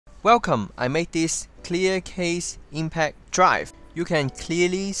Welcome, I made this clear case impact drive. You can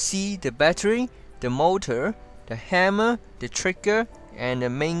clearly see the battery, the motor, the hammer, the trigger, and the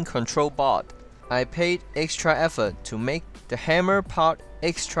main control board. I paid extra effort to make the hammer part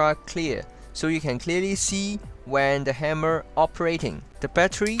extra clear, so you can clearly see when the hammer operating. The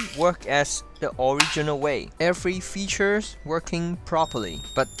battery works as the original way. Every feature's working properly.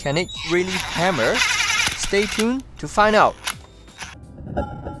 But can it really hammer? Stay tuned to find out.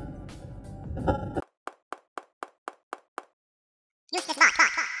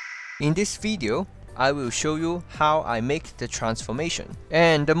 In this video, I will show you how I make the transformation.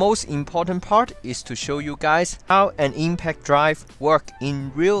 And the most important part is to show you guys how an impact drive works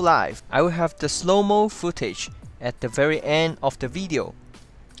in real life. I will have the slow-mo footage at the very end of the video.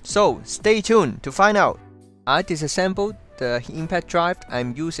 So stay tuned to find out. I disassembled the impact drive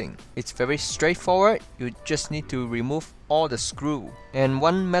I'm using. It's very straightforward. You just need to remove all the screw and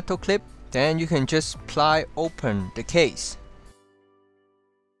one metal clip. Then you can just pry open the case.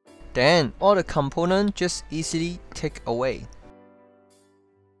 Then all the components just easily take away.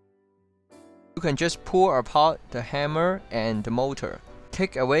 You can just pull apart the hammer and the motor.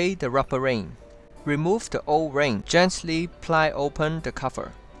 Take away the rubber ring. Remove the old ring. Gently pry open the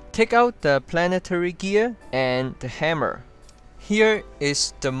cover. Take out the planetary gear and the hammer. Here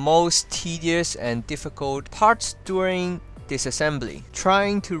is the most tedious and difficult parts during disassembly.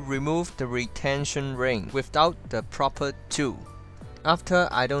 Trying to remove the retention ring without the proper tool. After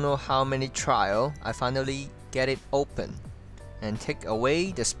I don't know how many trials, I finally get it open and take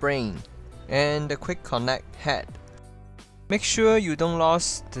away the spring and the quick connect head. Make sure you don't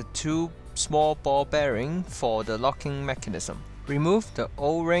lose the two small ball bearing for the locking mechanism. Remove the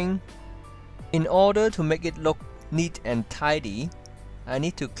O-ring. In order to make it look neat and tidy, I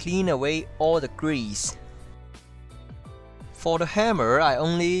need to clean away all the grease. For the hammer, I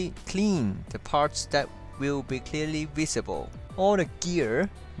only clean the parts that will be clearly visible. All the gear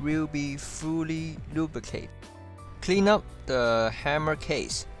will be fully lubricated. Clean up the hammer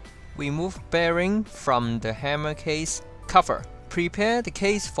case. Remove bearing from the hammer case cover. Prepare the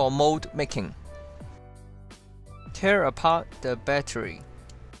case for mold making. Tear apart the battery.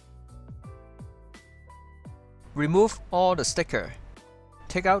 Remove all the sticker.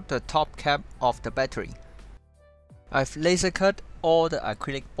 Take out the top cap of the battery. I've laser cut all the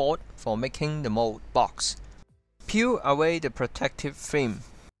acrylic board for making the mold box. Peel away the protective film.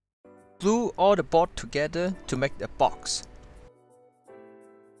 Glue all the board together to make the box.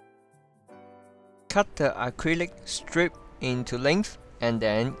 Cut the acrylic strip into length and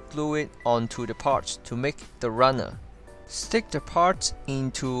then glue it onto the parts to make the runner. Stick the parts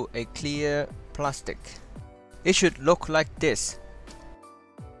into a clear plastic. It should look like this.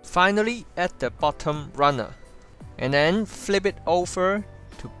 Finally, add the bottom runner and then flip it over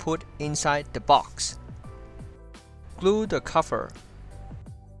to put inside the box. Glue the cover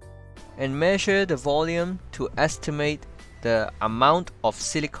and measure the volume to estimate the amount of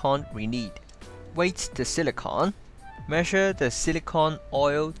silicone we need. Weight the silicone. Measure the silicone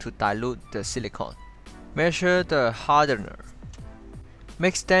oil to dilute the silicone. Measure the hardener.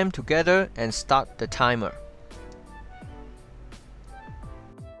 Mix them together and start the timer.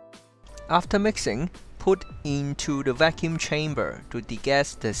 After mixing, put into the vacuum chamber to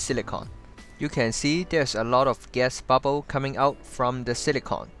degas the silicone. You can see there's a lot of gas bubble coming out from the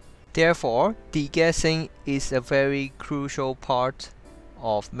silicone. Therefore, degassing is a very crucial part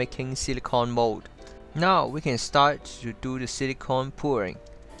of making silicone mold. Now we can start to do the silicone pouring.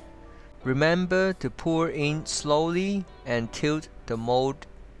 Remember to pour in slowly and tilt the mold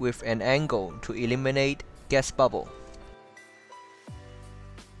with an angle to eliminate gas bubble.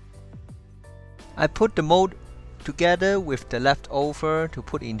 I put the mold together with the leftover to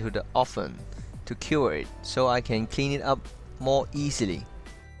put into the oven to cure it so I can clean it up more easily.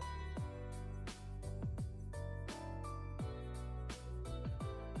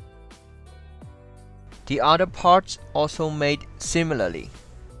 The other parts also made similarly.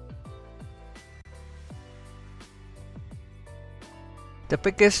 The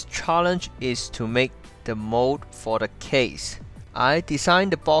biggest challenge is to make the mold for the case. I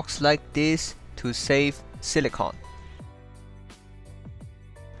designed the box like this to save silicone.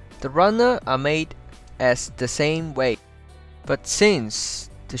 The runner are made as the same way, but since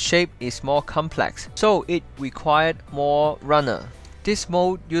the shape is more complex, so it required more runner. This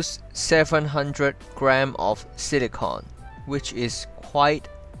mold used 700 grams of silicone, which is quite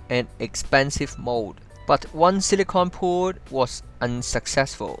an expensive mold. But one silicone pour was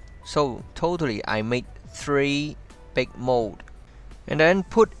unsuccessful, so totally I made 3 big molds and then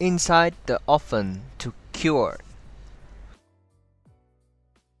put inside the oven to cure.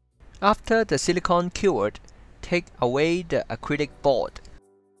 After the silicone cured, take away the acrylic board.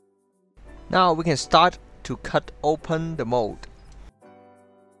 Now we can start to cut open the mold.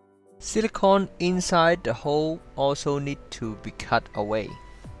 Silicone inside the hole also need to be cut away.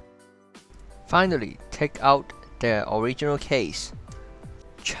 Finally, take out the original case.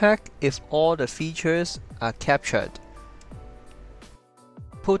 Check if all the features are captured.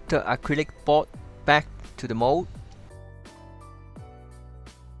 Put the acrylic board back to the mold.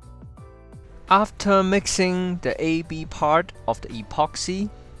 After mixing the AB part of the epoxy,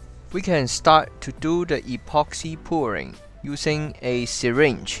 we can start to do the epoxy pouring using a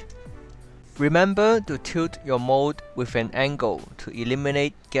syringe. Remember to tilt your mold with an angle to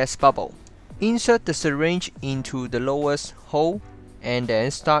eliminate gas bubble. Insert the syringe into the lowest hole and then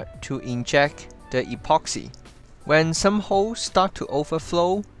start to inject the epoxy. When some holes start to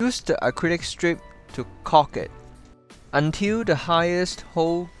overflow, use the acrylic strip to caulk it until the highest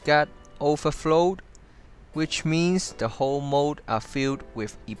hole gets overflowed, which means the whole mold are filled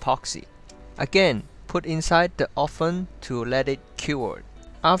with epoxy. Again, put inside the oven to let it cure.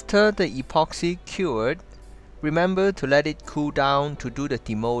 After the epoxy cured, remember to let it cool down to do the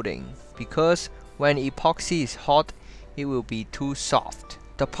demolding, because when epoxy is hot, it will be too soft.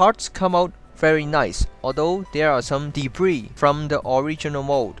 The parts come out very nice, although there are some debris from the original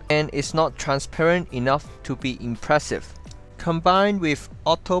mold and it's not transparent enough to be impressive. Combined with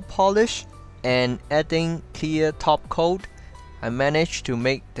auto polish and adding clear top coat, I managed to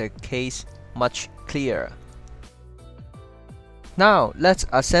make the case much clearer. Now let's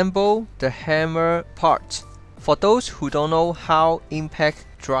assemble the hammer parts. For those who don't know how impact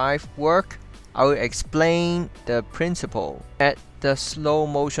drive work, I will explain the principle at the slow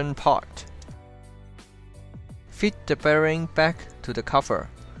motion part. Fit the bearing back to the cover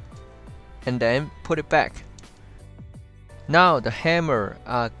and then put it back. Now the hammer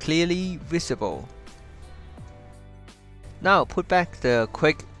are clearly visible. Now put back the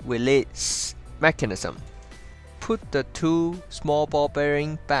quick release mechanism. Put the two small ball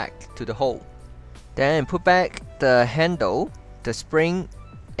bearing back to the hole. Then put back the handle, the spring,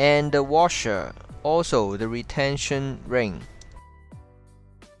 and the washer, also the retention ring.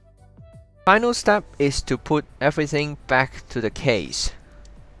 Final step is to put everything back to the case,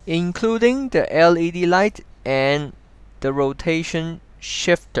 including the LED light and the rotation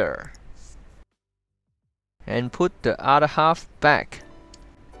shifter. And put the other half back,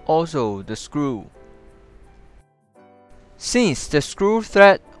 also the screw. Since the screw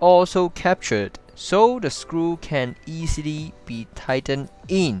thread also captured, so the screw can easily be tightened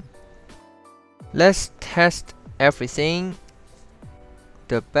in. Let's test everything.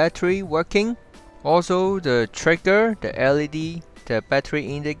 The battery working, also the trigger, the LED, the battery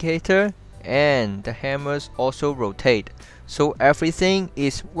indicator, and the hammers also rotate, so everything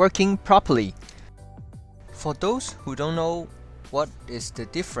is working properly. For those who don't know what is the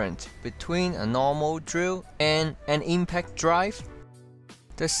difference between a normal drill and an impact drive,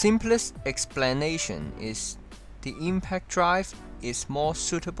 the simplest explanation is the impact drive is more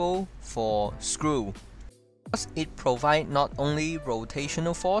suitable for screw, because it provides not only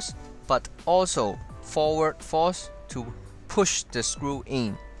rotational force but also forward force to push the screw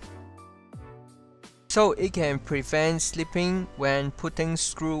in, so it can prevent slipping when putting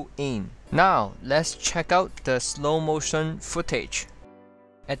screw in. Now let's check out the slow motion footage.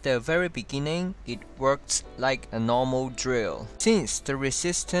 At the very beginning, it works like a normal drill, since the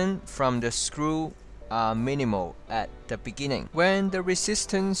resistance from the screw are minimal at the beginning. When the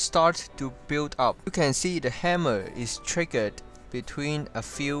resistance starts to build up, you can see the hammer is triggered between a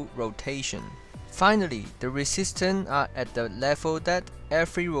few rotations. Finally, the resistance are at the level that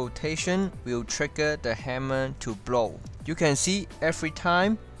every rotation will trigger the hammer to blow. You can see every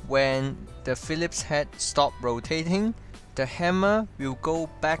time when the Phillips head stops rotating, the hammer will go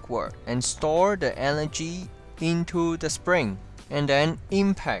backward and store the energy into the spring, and then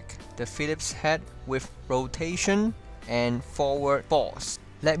impact the Phillips head with rotation and forward force.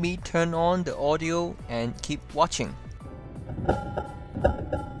 Let me turn on the audio and keep watching.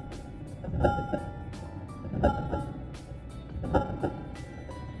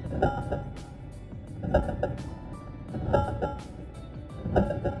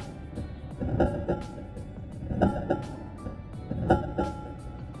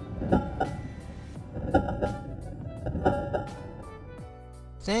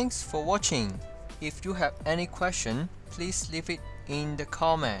 Thanks for watching. If you have any question, please leave it in the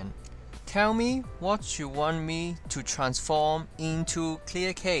comment. Tell me what you want me to transform into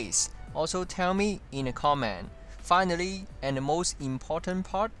clear case. Also tell me in a comment. Finally, and the most important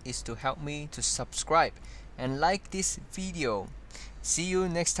part is to help me to subscribe and like this video. See you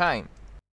next time.